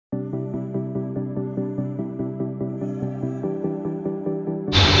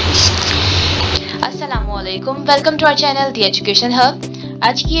अस्सलामुअलैकुम, welcome to our channel the education hub.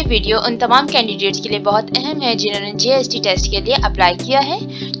 आज की ये वीडियो उन तमाम कैंडिडेट्स के लिए बहुत अहम है जिन्होंने जीएसटी टेस्ट के लिए अप्लाई किया है,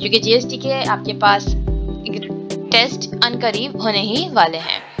 क्योंकि जीएसटी के आपके पास टेस्ट अनकरीब होने ही वाले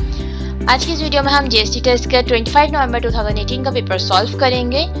हैं। आज की इस वीडियो में हम जीएसटी टेस्ट का 25 नवंबर 2018 का पेपर सॉल्व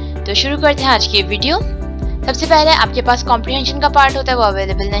करेंगे। तो शुरू करते हैं आज की वीडियो। सबसे पहले आपके पास कॉम्प्रिहेंशन का पार्ट होता है, वो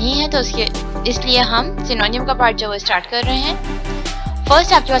अवेलेबल नहीं है, तो इसलिए हम सिनोनिम का पार्ट जो वो स्टार्ट कर रहे हैं।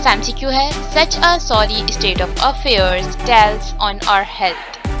 फर्स्ट आपके पास एमसीक्यू है। सच अ sorry state of affairs tales on our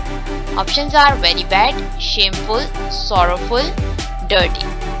health. Options are very bad, shameful, sorrowful, dirty.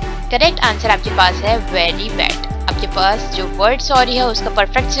 Correct answer आपके पास है वेरी बैड। आपके पास जो वर्ड सॉरी है उसका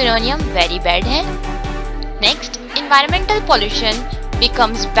परफेक्ट सिनोनियम वेरी बैड है। Next, environmental pollution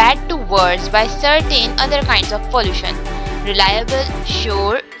becomes bad to words by certain other kinds of pollution. Reliable,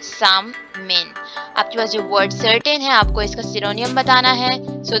 sure, some, mean. आपके पास जो word certain है आपको इसका synonym बताना है.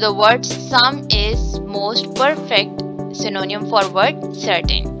 So the word some is most perfect synonym for word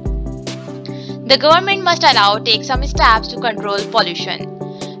certain. The government must take some steps to control pollution.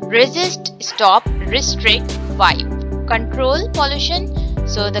 Resist, stop, restrict, wipe. Control pollution.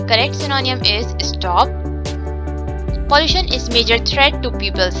 So the correct synonym is stop. Pollution is major threat to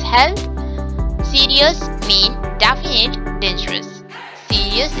people's health. Serious, mean, definite, dangerous.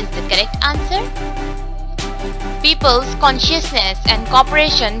 Serious is the correct answer. People's consciousness and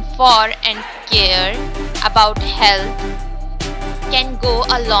cooperation for and care about health can go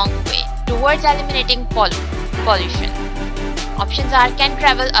a long way towards eliminating pollution. Options are can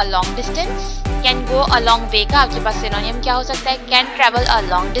travel a long distance. Can go a long way का आपके पास synonym क्या हो सकता है? Can travel a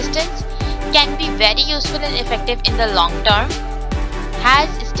long distance. Can be very useful and effective in the long term.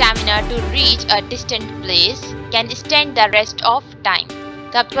 Has stamina to reach a distant place. Can stand the rest of time.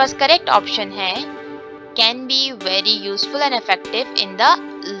 तो आपके पास correct option है can be very useful and effective in the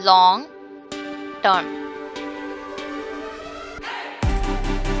long term.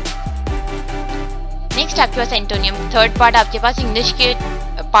 Next आपके पास antonym, third part आपके पास English के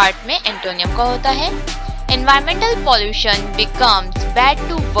part में antonym का होता है। Environmental pollution becomes bad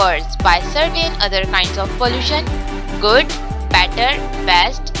to words by certain other kinds of pollution. Good, better,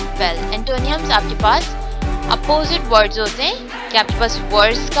 best, well. Antonyms आपके पास opposite words होते हैं कि आपके पास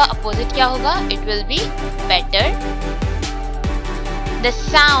words का opposite क्या होगा? It will be better. The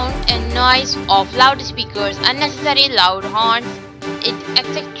sound and noise of loudspeakers, unnecessary loud horns,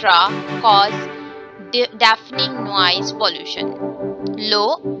 etc. cause deafening noise pollution. Low,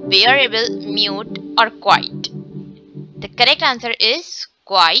 bearable, mute or quiet. The correct answer is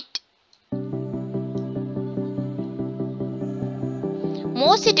quiet.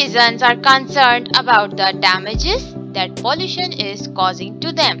 Most citizens are concerned about the damages that pollution is causing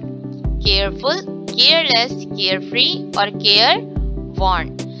to them. Careful, careless, carefree or careworn.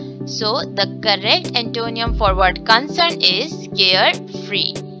 So the correct antonym for word concern is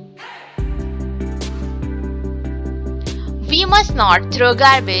carefree. We must not throw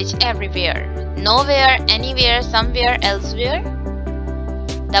garbage everywhere. Nowhere, anywhere, somewhere, elsewhere.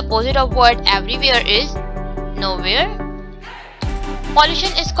 The opposite of word everywhere is nowhere.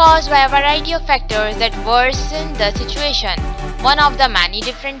 Pollution is caused by a variety of factors that worsen the situation. One of the many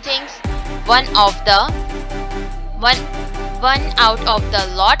different things. One out of the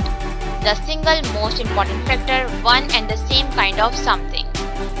lot. The single most important factor. One and the same kind of something.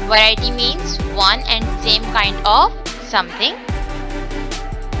 Variety means one and same kind of something.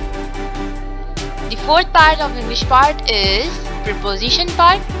 The fourth part of English part is preposition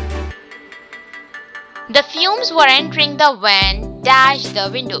part. The fumes were entering the van dash the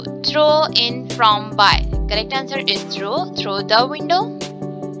window. Throw in from by. Correct answer is through the window.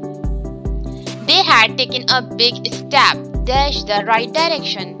 They had taken a big step dash the right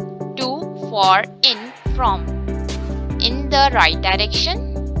direction. To, for, in, from. In the right direction.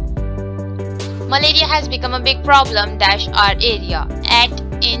 Malaria has become a big problem dash our area. At,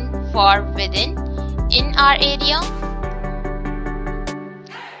 in, for, within, in our area.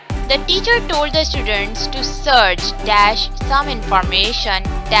 The teacher told the students to search dash some information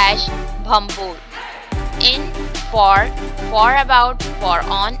dash bhamboor. In, for about, for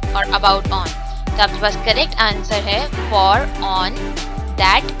on or about on. तो आपके पास correct answer है for on.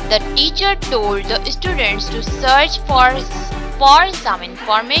 That the teacher told the students to search for some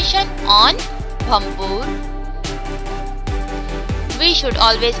information on bhamboor. We should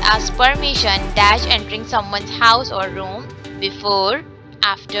always ask permission dash entering someone's house or room before,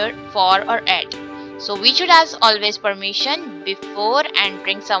 after, for or at. So we should ask always permission before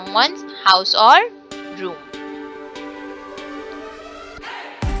entering someone's house or room.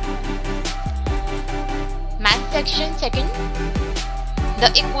 Math section second. The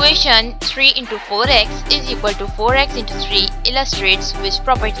equation 3 into 4x is equal to 4x into 3 illustrates which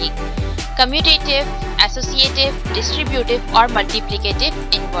property? Commutative, associative, distributive or multiplicative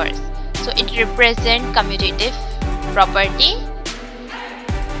inverse. So it represents commutative property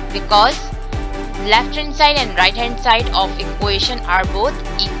because left hand side and right hand side of equation are both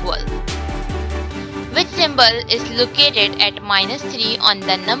equal. Which symbol is located at -3 on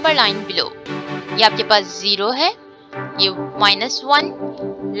the number line below? ये आपके पास 0 है, ये -1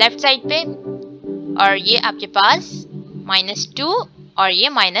 left side पे, और ये आपके पास -2 और ये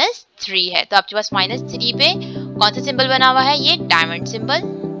 -3 है। तो आपके पास -3 पे कौन सा सिंबल बना हुआ है? ये diamond symbol.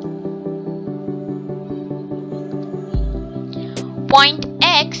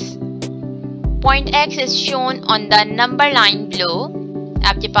 Point X is shown on the number line below.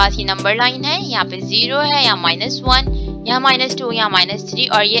 आपके पास ये नंबर लाइन है, यहाँ पे 0 है, यहाँ -1, यहाँ -2, यहाँ -3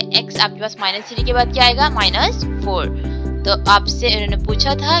 और ये x आपके पास -3 के बाद क्या आएगा? -4। तो आपसे उन्होंने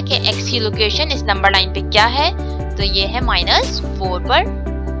पूछा था कि x की लोकेशन इस नंबर लाइन पे क्या है, तो ये है -4 पर।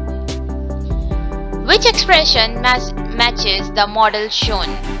 Which expression matches the model shown?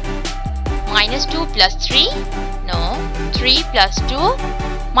 -2 plus 3? No. 3 plus 2?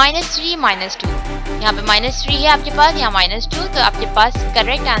 -3 -2। यहाँ पे -3 है आपके पास, यहाँ -2, तो आपके पास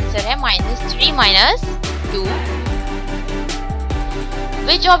करेक्ट आंसर है -3 -2।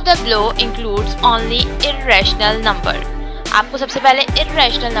 Which of the below includes only irrational number? आपको सबसे पहले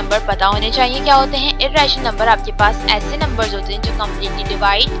irrational नंबर पता होने चाहिए क्या होते हैं। irrational नंबर आपके पास ऐसे नंबर्स होते हैं जो completely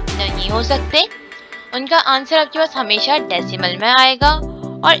डिवाइड नहीं हो सकते। उनका आंसर आपके पास हमेशा डेसिमल में आएगा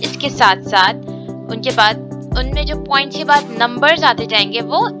और इसके साथ साथ उनके बाद उनमें जो पॉइंट्स के बाद नंबर्स आते जाएंगे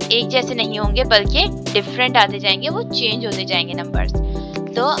वो एक जैसे नहीं होंगे बल्कि डिफरेंट आते जाएंगे, वो चेंज होते जाएंगे नंबर्स।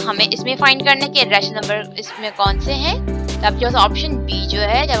 तो हमें इसमें फाइंड करना है कि इर्रेशनल नंबर इसमें कौन से हैं। तो आपके पास ऑप्शन बी जो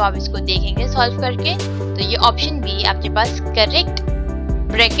है, जब आप इसको देखेंगे सॉल्व करके, तो ये ऑप्शन बी आपके पास करेक्ट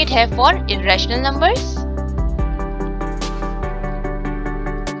ब्रैकेट है for irrational numbers.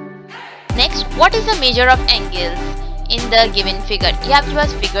 Next, what is the measure of angles in the given figure? ये आपके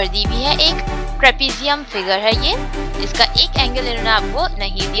पास फिगर दी हुई है, एक ट्रेपेजियम फिगर है ये। इसका एक एंगल इन्होंने आपको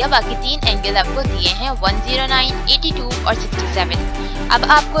नहीं दिया, बाकी 3 एंगल आपको दिए हैं 109, 82 और 67। अब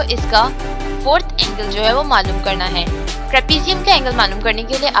आपको इसका 4th एंगल जो है वो मालूम करना है। ट्रेपेजियम का एंगल मालूम करने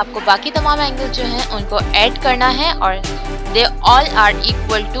के लिए आपको बाकी तमाम एंगल जो हैं उनको ऐड करना है और they all are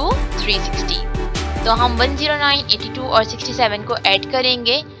equal to 360। तो हम 109, 82 और 67 को ऐड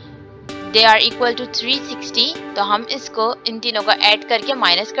करेंगे, दे आर इक्वल टू 360। तो हम इसको इन तीनों को ऐड करके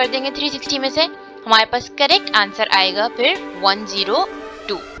माइनस कर देंगे 360 में से, हमारे पास करेक्ट आंसर आएगा फिर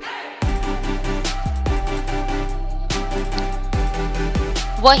 102।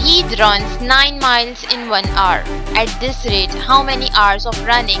 Wahid runs 9 miles in 1 hour. At this rate, how many hours of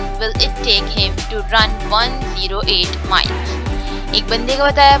running will it take him to run 108 miles? एक बंदे को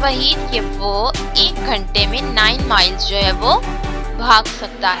बताया वहीद कि वो 1 घंटे में 9 माइल्स जो है वो भाग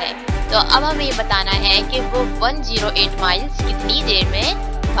सकता है। तो अब हमें ये बताना है कि वो 108 माइल्स कितनी देर में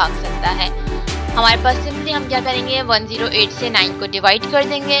भाग सकता है। हमारे पास सिंपली हम क्या करेंगे, 108 से 9 को डिवाइड कर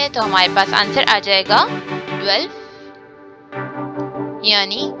देंगे, तो हमारे पास आंसर आ जाएगा 12,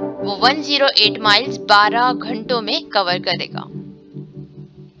 यानी वो 108 माइल्स 12 घंटों में कवर करेगा।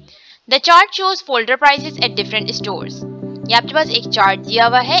 The chart shows folder prices at different stores. ये आपके पास एक चार्ट दिया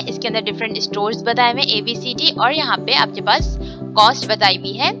हुआ है, इसके अंदर डिफरेंट स्टोर्स बताए हुए ABCD और यहाँ पे आपके पास कॉस्ट बताई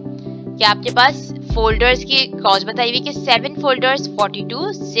हुई है कि आपके पास फोल्डर्स की कॉस्ट बताई हुई कि 7 folders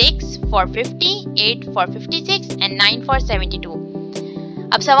 42, 6 for 50, 8 for 56 and 9 for 72।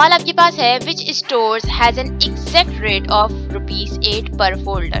 अब सवाल आपके पास है which stores has an exact rate of ₹8 per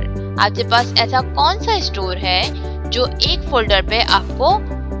folder? आपके पास ऐसा कौन सा स्टोर है जो एक फोल्डर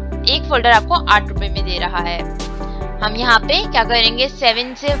आपको 8 रुपए में दे रहा है। हम यहाँ पे क्या करेंगे,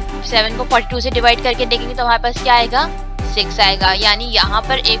 7 को 42 से डिवाइड करके देखेंगे तो हमारे पास क्या आएगा, 6 आएगा, यानी यहाँ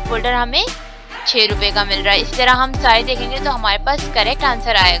पर एक फोल्डर हमें 6 रुपए का मिल रहा है। इसी तरह हम सारे देखेंगे तो हमारे पास करेक्ट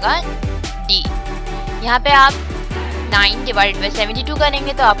आंसर आएगा डी। यहाँ पे आप 9 डिवाइडेड बाय 72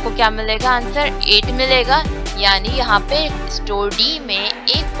 करेंगे तो आपको क्या मिलेगा, आंसर 8 मिलेगा, यानी यहाँ पे स्टोर डी में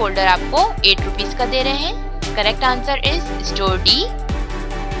एक फोल्डर आपको 8 रुपीज का दे रहे हैं। Correct answer is store D.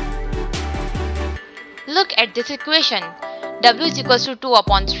 Look at this equation. W is equals to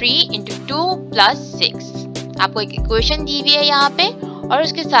 2/3 into 2 plus 6. आपको एक इक्वेशन दी हुई है यहाँ पे और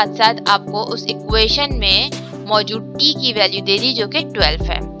उसके साथ साथ आपको उस इक्वेशन में मौजूद t की वैल्यू दे दी जो कि 12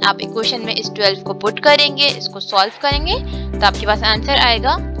 है। आप इक्वेशन में इस 12 को पुट करेंगे, इसको सॉल्व करेंगे तो आपके पास आंसर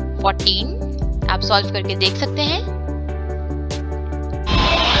आएगा 14। आप सॉल्व करके देख सकते हैं।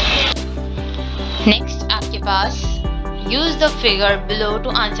 नेक्स्ट आपके पास use the figure below to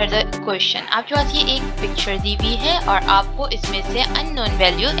answer the question. आपके पास ये एक पिक्चर दी हुई है और आपको इसमें से अननोन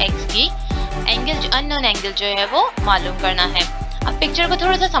वैल्यू x की एंगल, जो अननोन एंगल जो है वो मालूम करना है। अब पिक्चर को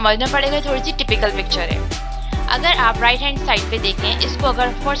थोड़ा सा समझना पड़ेगा, थोड़ी सी टिपिकल पिक्चर है। अगर आप राइट हैंड साइड पे देखें, इसको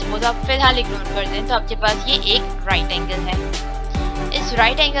अगर फॉर सपोज आप फिलहाल इग्नोर कर दें तो आपके पास ये एक राइट एंगल है। इस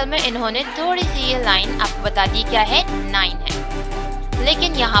राइट एंगल में इन्होंने थोड़ी सी ये लाइन आपको बता दी क्या है, 9 है।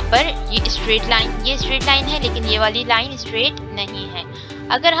 लेकिन यहाँ पर ये स्ट्रेट लाइन है, लेकिन ये वाली लाइन स्ट्रेट नहीं है।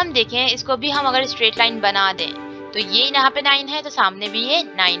 अगर हम देखें इसको भी हम अगर स्ट्रेट लाइन बना दें तो ये यहाँ पे 9 है तो सामने भी ये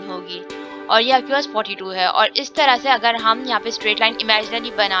 9 होगी और ये आपके पास 42 है। और इस तरह से अगर हम यहाँ पे स्ट्रेट लाइन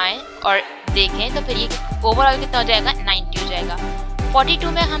इमेजिनरी बनाएं और देखें तो फिर ये ओवरऑल कितना हो जाएगा, 90 हो जाएगा।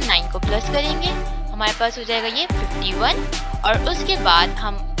 42 में हम 9 को प्लस करेंगे, हमारे पास हो जाएगा ये 51 और उसके बाद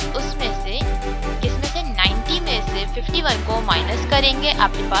हम उसमें से किसमें से 90 में से 51 को माइनस करेंगे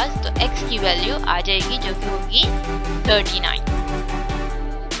आपके पास, तो x की वैल्यू आ जाएगी जो कि होगी 39।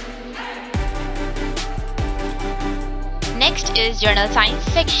 Next is general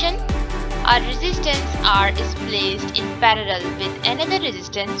science section. A resistance R is placed in parallel with another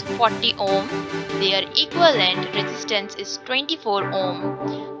resistance 40 ohm. Their equivalent resistance is 24 ohm.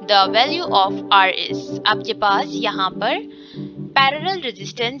 The value of R is, आपके पास यहाँ पर पैरेलल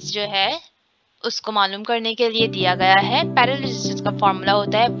रेजिस्टेंस जो है उसको मालूम करने के लिए दिया गया है। पैरेलल रेजिस्टेंस का फॉर्मूला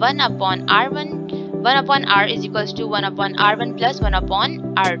होता है 1/R1, 1/R is equals to 1/R1 plus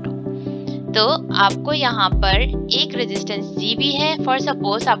 1/R2। तो आपको यहाँ पर एक रेजिस्टेंस दी हुई है, फॉर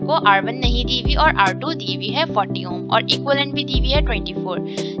सपोज आपको R1 नहीं दी हुई और R2 दी हुई है 40 ओम और इक्विवेलेंट भी दी हुई है 24।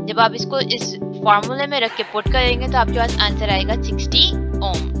 जब आप इसको इस फॉर्मूले में रख के पुट करेंगे तो आपके पास आंसर आएगा 60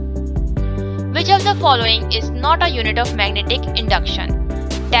 ओम। Which of the following is not a unit of magnetic induction?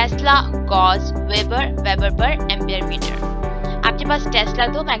 Tesla, Gauss, weber, weber पर एम्पियर मीटर। आपके पास टेस्ला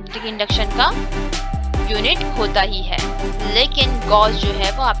तो मैग्नेटिक इंडक्शन का यूनिट होता ही है, लेकिन गॉस जो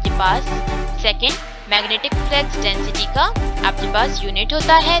है वो आपके पास सेकेंड मैग्नेटिक फ्लक्स डेंसिटी का आपके पास यूनिट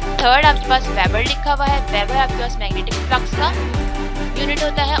होता है। थर्ड आपके पास वेबर लिखा हुआ है, वेबर आपके पास मैग्नेटिक फ्लक्स का यूनिट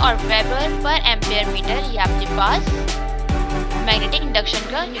होता है और वेबर पर एम्पियर मीटर ये आपके पास मैग्नेटिक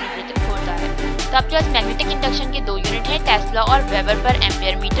इंडक्शन का यूनिट होता है। तो आपके पास मैग्नेटिक इंडक्शन के दो यूनिट है, टेस्ला और वेबर पर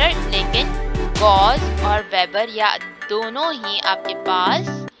एम्पियर मीटर, लेकिन गॉस और वेबर या दोनों ही आपके पास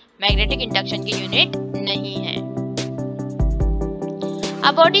मैग्नेटिक इंडक्शन की यूनिट नहीं है।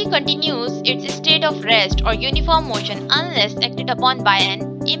 A body continues its state of rest or uniform motion unless acted upon by an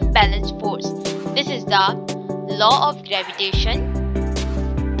imbalanced force. This is the law of gravitation,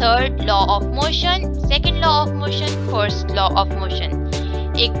 third law of motion, second law of motion, first law of motion.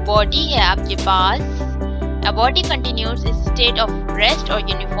 एक body है आपके पास, a body continues its state of rest or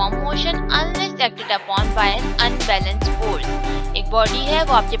uniform motion unless acted upon by an unbalanced force. एक body है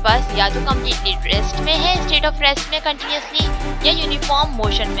वो आपके पास या तो completely rest में है, स्टेट ऑफ रेस्ट में कंटिन्यूसली, या यूनिफॉर्म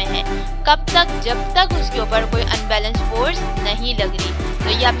मोशन में है। कब तक? जब तक उसके ऊपर कोई अनबैलेंस फोर्स नहीं लग रही।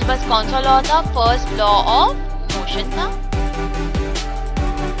 तो ये आपके पास कौन सा लॉ था? फर्स्ट लॉ ऑफ मोशन था।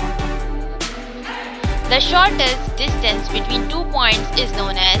 The shortest distance between 2 points is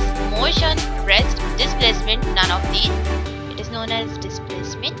known as motion, rest, displacement. None of these. It is known as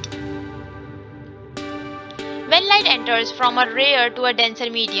displacement. When light enters from a rare to a denser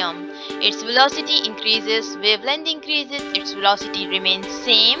medium, its velocity increases, wavelength increases, its velocity remains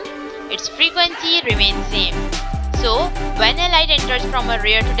same, its frequency remains same. So, when a light enters from a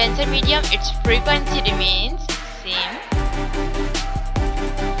rare to denser medium, its frequency remains same.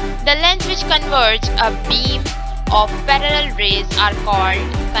 The lengths which converge a beam of parallel rays are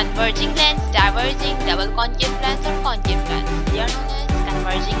called converging lengths, diverging, double concave lengths or concave lengths. They are known as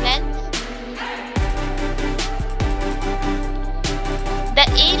converging lengths. The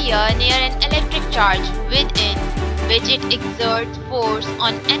area near an electric charge within which it exerts force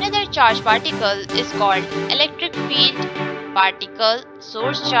on another charged particle is called electric field, particle,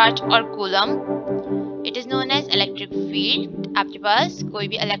 source charge or coulomb. It is known as electric field. आपके पास कोई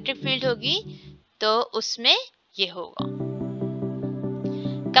भी electric field होगी तो उसमें ये होगा।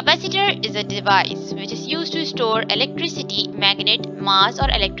 Capacitor is a device which is used to store electricity, magnet, mass or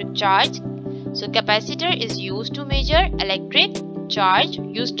electric charge. So capacitor is used to measure electric charge,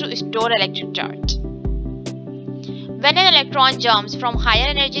 used to store electric charge. When an electron jumps from higher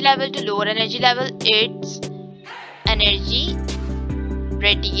energy level to lower energy level, its energy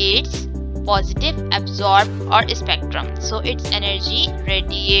radiates positive, absorb or spectrum. So its energy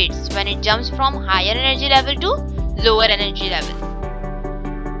radiates when it jumps from higher energy level to lower energy level.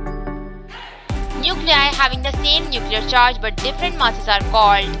 Nuclei having the same nuclear charge but different masses are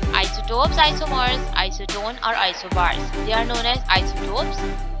called isotopes, isomers, isotone or isobars. They are known as isotopes.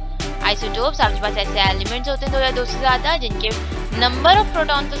 Isotopes आपके पास ऐसे elements होते हैं 2 या 2 से ज़्यादा जिनके number of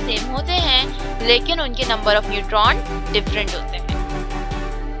proton तो same होते हैं लेकिन उनके नंबर ऑफ न्यूट्रॉन डिफरेंट होते हैं.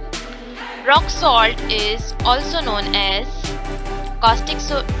 Rock salt is also known as caustic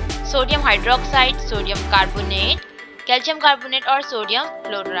sodium hydroxide, sodium carbonate, calcium carbonate or sodium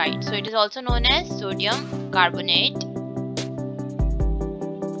fluoride. So it is also known as sodium carbonate.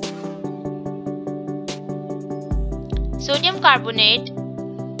 Sodium carbonate,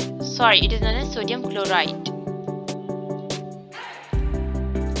 sorry, it is known as sodium chloride.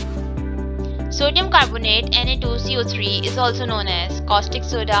 Sodium carbonate Na2CO3 is also known as caustic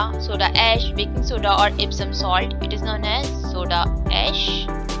soda, soda ash, baking soda or Epsom salt. It is known as soda ash.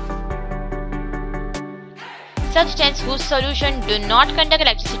 Substances whose solution do not conduct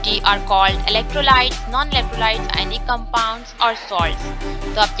electricity are called electrolytes, non-electrolytes, ionic compounds और salts.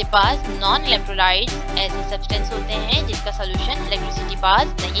 तो आपके पास non-electrolytes ऐसे substance होते हैं जिनका solution electricity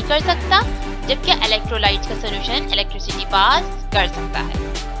pass नहीं कर सकता, जबकि electrolytes का solution electricity pass कर सकता है.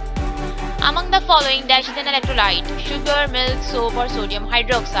 Among the following dash is an electrolyte: sugar, milk, soap or sodium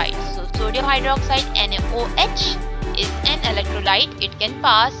hydroxide. So sodium hydroxide NaOH is an electrolyte. It can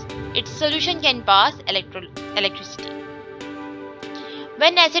pass, its solution can pass electricity.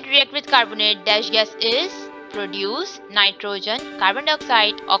 When acid react with carbonate, dash gas is produce nitrogen, carbon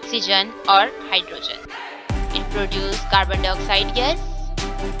dioxide, oxygen or hydrogen. It produces carbon dioxide gas.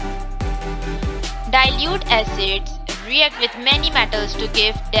 Dilute acids react with many metals to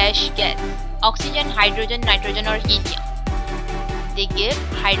give dash gas: oxygen, hydrogen, nitrogen or helium. They give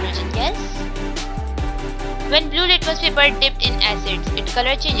hydrogen gas. When blue litmus paper dipped in acids, its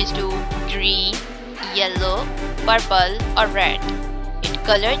color changes to green, yellow, purple or red. Its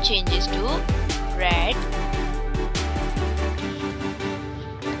color changes to red.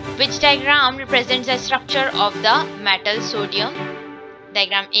 Which diagram represents the structure of the metal sodium?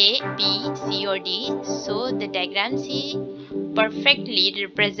 Diagram A, B, C or D. So the diagram C perfectly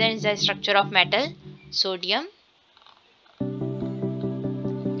represents the structure of metal sodium.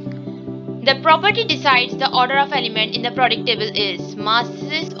 The property decides the order of element in the periodic table is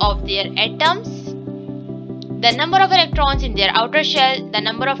masses of their atoms, the number of electrons in their outer shell, the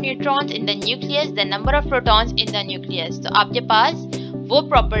number of neutrons in the nucleus, the number of protons in the nucleus. तो आपके पास वो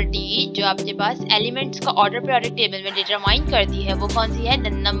property जो आपके पास elements का order periodic table में determine करती है वो कौन सी है?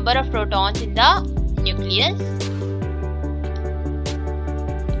 The number of protons in the nucleus.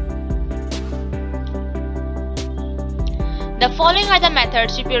 The following are the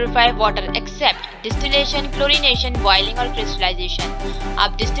methods to purify water except distillation, chlorination, boiling और crystallization.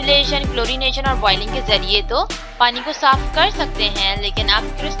 आप distillation, chlorination और boiling के जरिए तो पानी को साफ कर सकते हैं लेकिन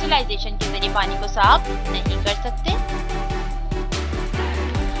आप crystallization के जरिए पानी को साफ नहीं कर सकते.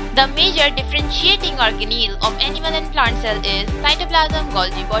 The major differentiating organelle of animal and plant cell is cytoplasm,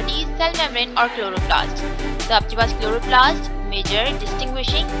 Golgi body, cell membrane और chloroplast. तो आपके पास chloroplast major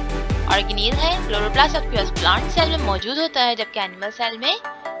distinguishing organelle है. chloroplast आपके पास plant cell में मौजूद होता है जबकि animal cell में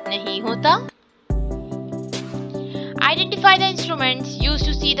नहीं होता. Identify the instruments used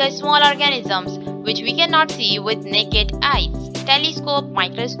to see the small organisms which we cannot see with naked eyes. Telescope,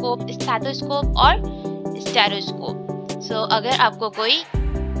 microscope, stethoscope और stereoscope. So अगर आपको कोई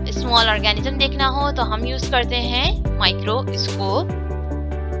स्मॉल ऑर्गेनिज्म देखना हो तो हम यूज करते हैं microscope.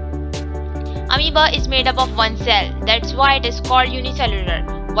 Amoeba is made up of one cell. That's why it is called unicellular.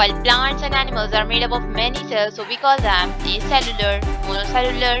 While plants and animals are made up of many cells, so we call them acellular,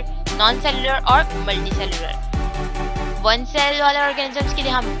 monocellular, noncellular और multicellular. One cell वाले organisms के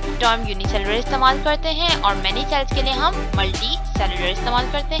लिए हम term unicellular इस्तेमाल करते हैं और many cells के लिए हम मल्टी सेलुलर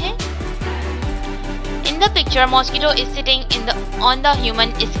इस्तेमाल करते हैं. In the picture, mosquito is sitting on the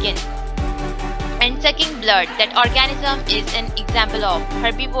human skin and sucking blood. That organism is an example of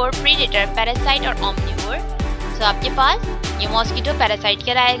herbivore, predator, parasite or omnivore. So आपके पास ये mosquito parasite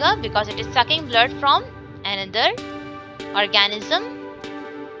कहलाएगा because it is sucking blood from another organism.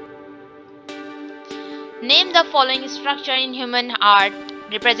 Name the following structure in human heart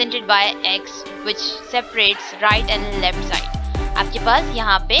represented by X which separates right and left side. आपके पास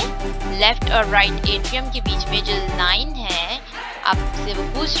यहाँ पे left और right atrium के बीच में जो लाइन है आपसे वो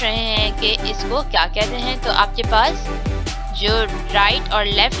पूछ रहे हैं कि इसको क्या कहते हैं. तो आपके पास जो राइट और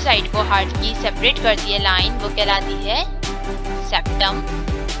लेफ्ट साइड को हार्ट की सेपरेट करती है लाइन वो कहलाती है septum.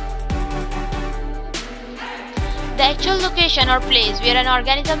 The actual location or place where an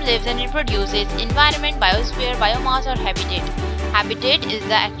organism lives and reproduces, environment, biosphere, biomass or habitat. Habitat is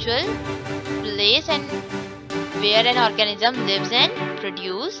the actual place and where an organism lives and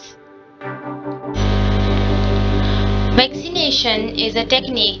produces. Vaccination is a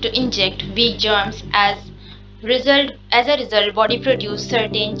technique to inject weak germs as As a result, body produce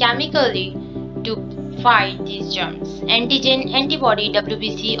certain chemically to fight these germs. Antigen, antibody,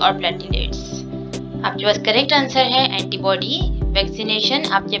 WBC और platelets. आपके पास correct answer है antibody. Vaccination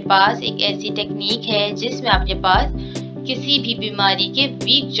आपके पास एक ऐसी technique है जिसमें आपके पास किसी भी बीमारी के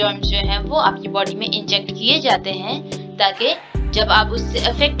वीक जर्म्स जो हैं वो आपकी बॉडी में इंजेक्ट किए जाते हैं ताकि जब आप उससे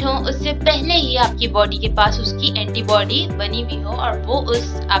अफेक्ट हो उससे पहले ही आपकी बॉडी के पास उसकी एंटीबॉडी बनी हुई हो और वो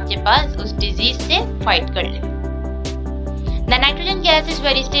आपके पास उस डिजीज से फाइट कर ले। The nitrogen gas is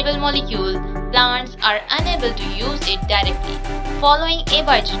very stable molecule. Plants are unable to use it directly. Following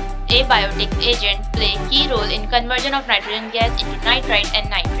abiotic agent play key role in conversion of nitrogen gas into nitrite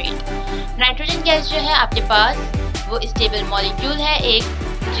and nitrate. Nitrogen gas जो है आपके पास वो stable molecule है एक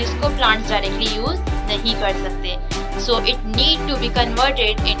जिसको plants directly use नहीं कर सकते. So it need to be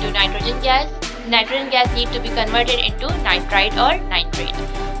converted into nitrogen gas. Nitrogen gas need to be converted into nitrite or nitrate.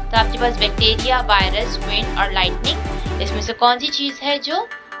 तो आपके पास बैक्टीरिया, वायरस, विंड और लाइटनिंग, इसमें से कौन सी चीज है जो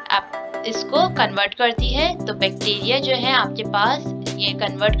आप इसको कन्वर्ट करती है? तो बैक्टीरिया जो है आपके पास ये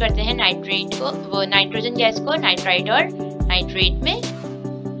कन्वर्ट करते हैं नाइट्रेट को, वो नाइट्रोजन गैस को नाइट्राइट और नाइट्रेट में।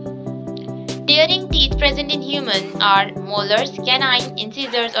 Tearing teeth present in human are molars, canine,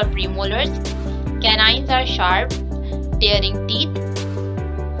 incisors और premolars. Canines are sharp tearing teeth.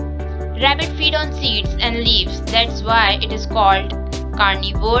 Rabbit feed on seeds and leaves, that's why it is called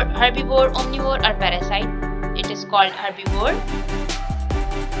carnivore, herbivore, omnivore or parasite. It is called herbivore.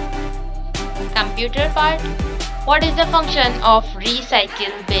 Computer part. What is the function of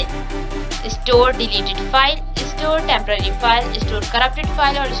recycle bin? Store deleted file, store temporary file, store corrupted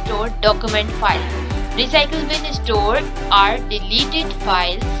file or store document file. Recycle bin store are deleted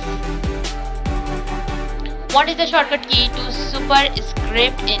files. What is the shortcut key to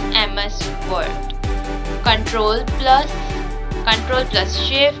superscript in MS Word? Control plus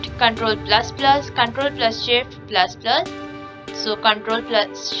shift, control plus plus, control plus shift plus plus. So control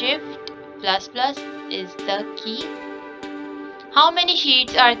plus shift plus plus is the key. How many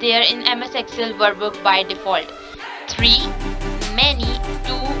sheets are there in MS Excel workbook by default? 3, many,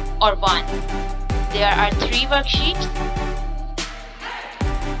 2 or 1. There are 3 worksheets.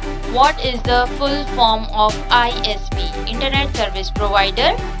 What is the full form of ISP? Internet Service Provider,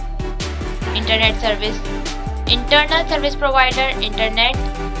 Internal Service Provider, Internet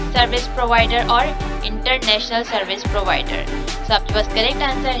Service Provider और International Service Provider. So आपके पास correct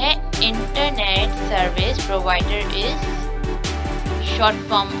answer है Internet Service Provider is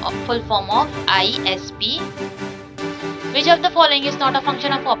full form of ISP. Which of the following is not a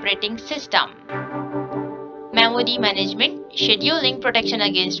function of operating system? Memory management, scheduling, protection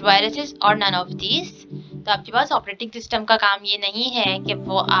against viruses or none of these. तो आपके पास operating system का काम ये नहीं है कि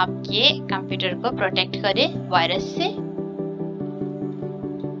वो आपके कंप्यूटर को प्रोटेक्ट करे वायरस से।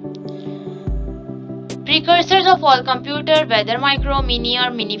 Precursors of all computer, whether micro, mini or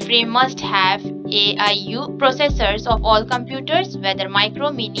mini frame, must have AIU. Processors of all computers, whether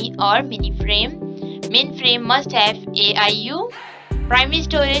micro, mini or mini frame, mainframe must have AIU. Primary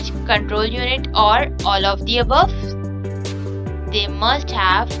storage, control unit or all of the above? They must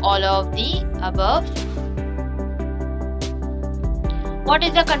have all of the above. What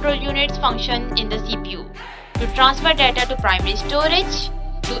is the control unit's function in the CPU? To transfer data to primary storage,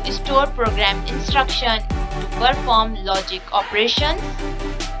 to store program instruction, to perform logic operations,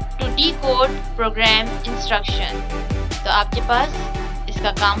 to decode program instruction. तो आपके पास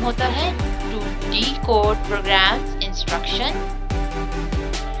इसका काम होता है to decode programs instruction.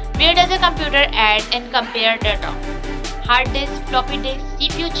 Where does a computer add and compare data? Hard disk, floppy disk,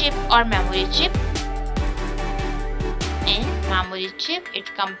 CPU chip or memory chip? In memory chip,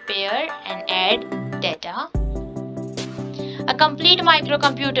 it compare and add data. A complete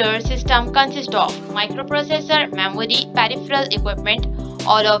microcomputer system consists of microprocessor, memory, peripheral equipment,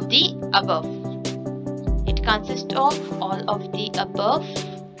 all of the above. It consists of all of the above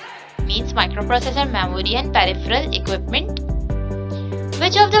means microprocessor, memory and peripheral equipment.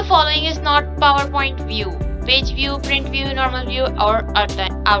 Which of the following is not PowerPoint view? Page view, print view, normal view or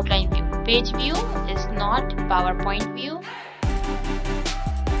outline view? Page view is not PowerPoint view.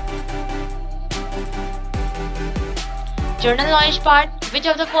 Journal knowledge part. Which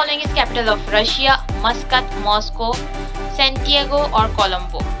of the following is capital of Russia? Muscat, Moscow, Santiago or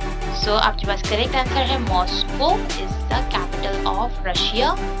Colombo? So आपके पास correct answer है Moscow is the capital of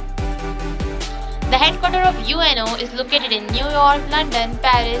Russia. The headquarters of UNO is located in New York, London,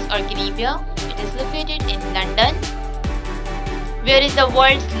 Paris or Geneva. It is located in London. Where is the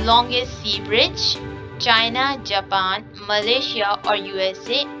world's longest sea bridge? China, Japan, Malaysia or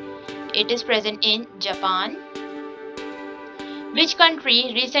USA? It is present in Japan. Which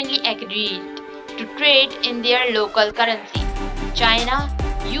country recently agreed to trade in their local currency. China,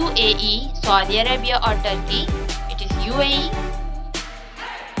 UAE, Saudi Arabia or Turkey, it is UAE.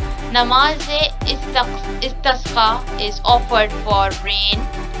 Namaz-e-istisqa is offered for rain,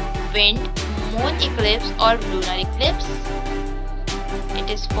 wind, moon eclipse or lunar eclipse. It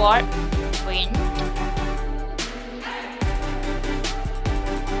is for wind.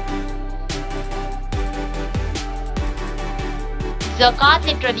 Zakat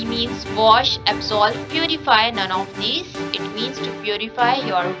literally means wash, absolve, purify. None of these. It means to purify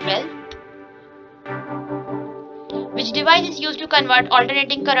your wealth. Which device is used to convert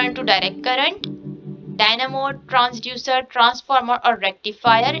alternating current to direct current? Dynamo, transducer, transformer or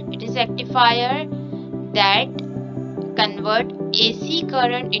rectifier? It is rectifier that convert AC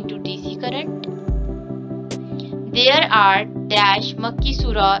current into DC current. There are dash Makki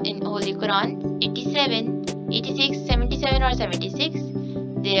surah in Holy Quran, 87, 86, 77 or 76.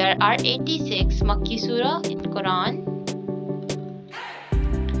 There are 86 Makki surah in Quran.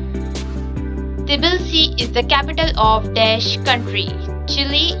 Tbilisi is the capital of dash country.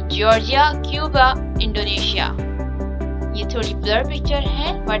 Chile, Georgia, Cuba, Indonesia. ये थोड़ी blur picture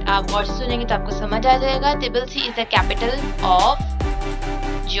है, but आप गौर से सुनेंगे तो आपको समझ आ जाएगा. Tbilisi is the capital of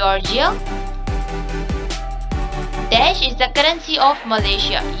Georgia. Dash is the currency of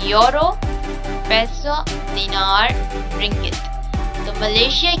Malaysia. Euro, peso, dinar, ringgit. तो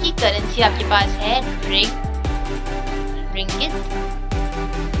मलेशिया की करेंसी आपके पास है ringgit.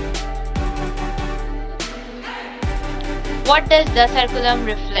 What does the circulum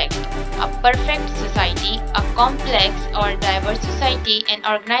reflect? A perfect society, a complex or diverse society, an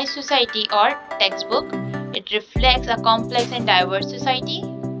organized society or textbook. It reflects a complex and diverse society.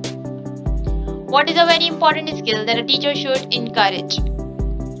 What is a very important skill that a teacher should encourage?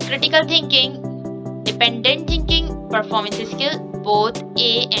 Critical thinking, dependent thinking, performance skill, both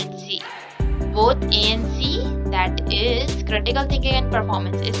A and C. Both A and C, that is critical thinking and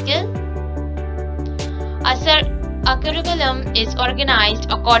performance skill. A curriculum is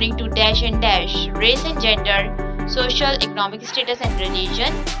organized according to dash and dash, race and gender, social, economic status and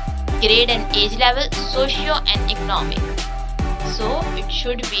religion, grade and age level, socio and economic. So it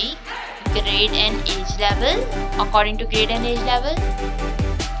should be grade and age level, according to grade and age level.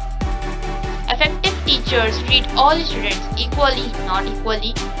 Effective teachers treat all students equally, not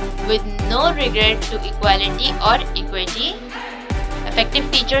equally, with no regret to equality or equity. Effective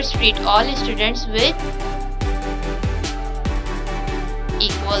teachers treat all students with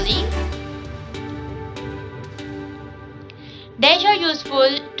equally. Dash are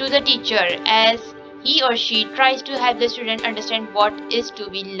useful to the teacher as he or she tries to help the student understand what is to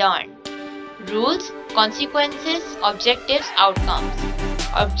be learned. Rules, consequences, objectives, outcomes.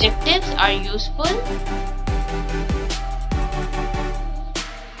 Objectives are useful.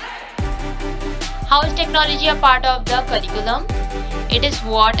 How is technology a part of the curriculum? It is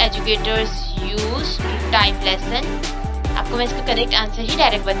what educators use to type lesson. आपको मैं इसका correct answer ही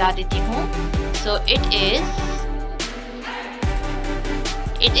direct बता देती हूँ. So it is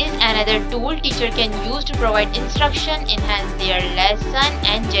another tool teacher can use to provide instruction, enhance their lesson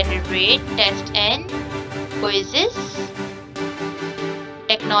and generate test and quizzes.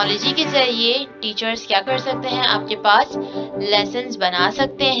 Technology के जरिए teachers क्या कर सकते हैं? आपके पास लेसन्स बना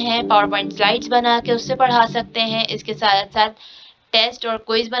सकते हैं, पावर पॉइंट स्लाइड्स बना के उससे पढ़ा सकते हैं, इसके साथ साथ टेस्ट और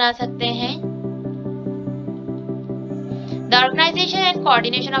क्विज बना सकते हैं. The organization and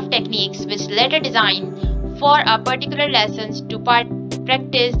coordination of techniques which later designed for a particular lessons to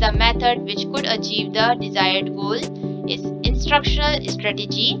practice the method which could achieve the desired goal is instructional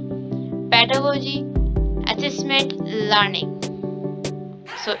strategy, pedagogy, assessment, learning.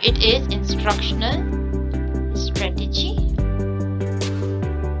 So it is instructional strategy.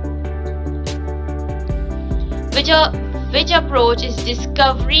 Which approach is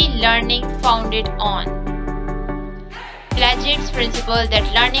discovery learning founded on? Piaget's principle that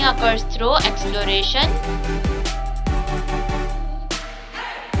learning occurs through exploration.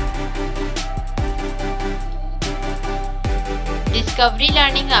 Discovery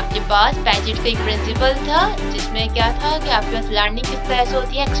learning आपके पास Padget का एक principal था जिसमें क्या था कि आपके पास learning किस तरह से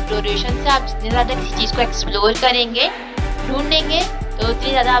होती है, एक्सप्लोरेशन से. आप जितने ज़्यादा किसी चीज़ को एक्सप्लोर करेंगे, ढूंढेंगे, तो उतनी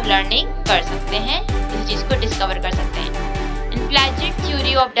ज़्यादा आप लर्निंग कर सकते हैं, किसी चीज़ को डिस्कवर कर सकते हैं. In Piaget's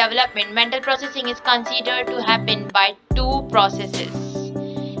theory of development, mental processing is considered to happen by two processes.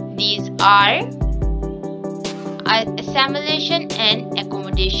 These are assimilation and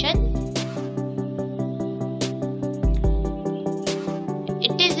accommodation.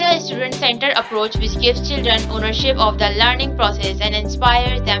 It is a student-centered approach which gives children ownership of the learning process and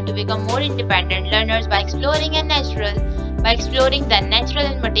inspires them to become more independent learners by exploring a natural by exploring the natural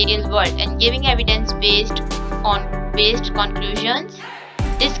and material world and giving evidence-based conclusions,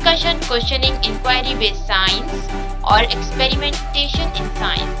 discussion, questioning, inquiry-based science, or experimentation in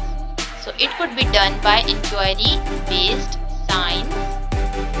science. So it could be done by inquiry-based science.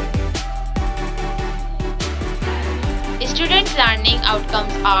 Students' learning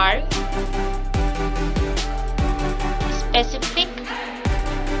outcomes are specific,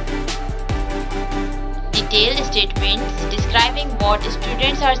 detailed statements describing what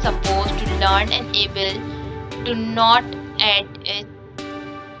students are supposed to learn and able to not at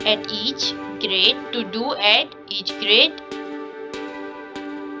each grade, to do at each grade.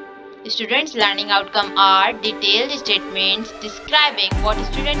 Students' learning outcome are detailed statements describing what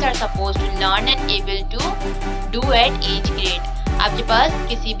students are supposed to learn and able to do at each grade. आपके पास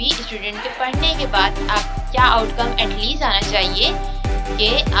किसी भी student के पढ़ने के बाद आप क्या outcome at least आना चाहिए कि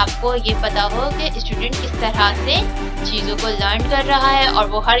आपको ये पता हो कि स्टूडेंट किस तरह से चीज़ों को लर्न कर रहा है और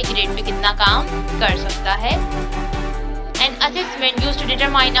वो हर ग्रेड में कितना काम कर सकता है. An assessment used to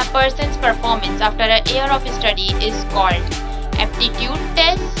determine a person's performance after a year of study is called aptitude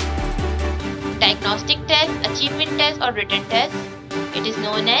test, diagnostic test, achievement test, or written test. It is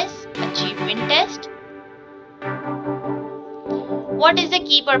known as achievement test. What is the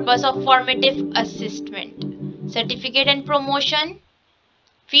key purpose of formative assessment? Certificate and promotion,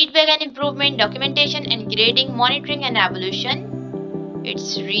 feedback and improvement, documentation and grading, monitoring and evaluation.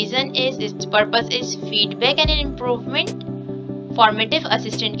 Its purpose is feedback and improvement. Formative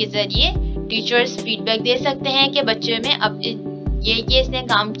assessment के जरिए teachers feedback दे सकते हैं कि बच्चे में अब ये इसने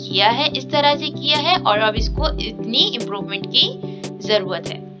काम किया है, इस तरह से किया है और अब इसको इतनी इम्प्रूवमेंट की जरूरत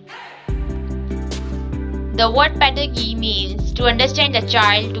है. The word pedagogy means to understand the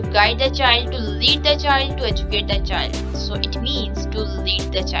child, to guide the child, to lead the child, to educate the child. So it means to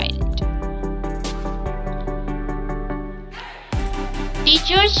lead the child.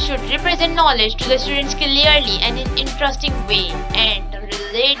 Teachers should represent knowledge to the students clearly and in interesting way and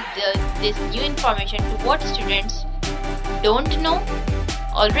relate this new information to what students don't know,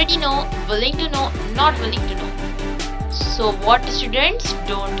 already know, willing to know, not willing to know. So what students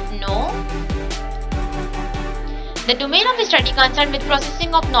don't know? The domain of study concerned with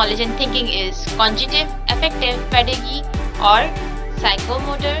processing of knowledge and thinking is cognitive, affective, pedagogy, or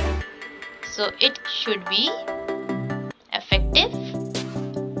psychomotor. So it should be affective.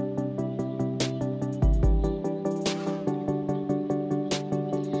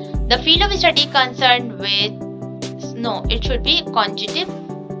 The field of study concerned with, it should be cognitive.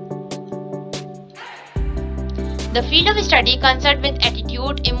 The field of study concerned with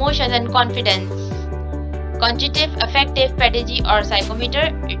attitude, emotions, and confidence. Cognitive, affective, pedagogy, or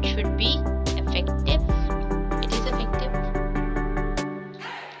psychometer. It should be effective. It is effective.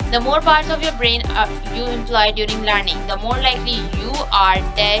 The more parts of your brain you employ during learning, the more likely you are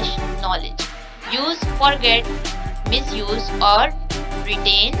dash knowledge. Use, forget, misuse, or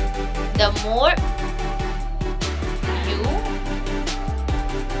retain. The more you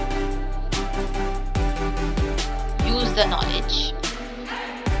use the knowledge.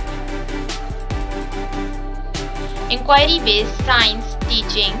 Inquiry-based science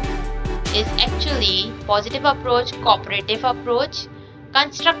teaching is actually positive approach, cooperative approach,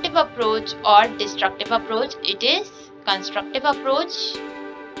 constructive approach, or destructive approach. It is constructive approach.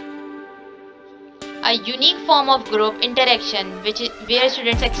 A unique form of group interaction where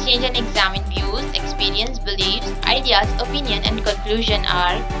students exchange and examine views, experience, beliefs, ideas, opinion, and conclusion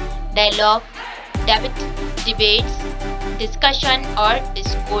are dialogue, debates, discussion, or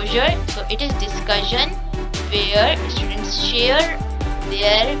disclosure. So it is discussion where students share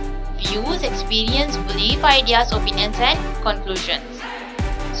their views, experience, belief, ideas, opinions, and conclusions.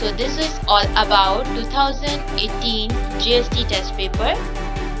 So this is all about 2018 JST test paper.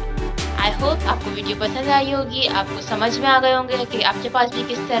 I hope आपको video पसंद आई होगी, आपको समझ में आ गए होंगे कि आपके पास भी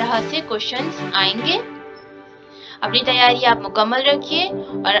किस तरह से क्वेश्चंस आएंगे. अपनी तैयारी आप मुकम्मल रखिए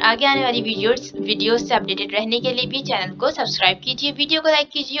और आगे आने वाली वीडियोस से अपडेटेड रहने के लिए भी चैनल को सब्सक्राइब कीजिए, वीडियो को लाइक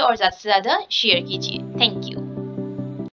कीजिए और ज़्यादा से ज़्यादा शेयर कीजिए. Thank you.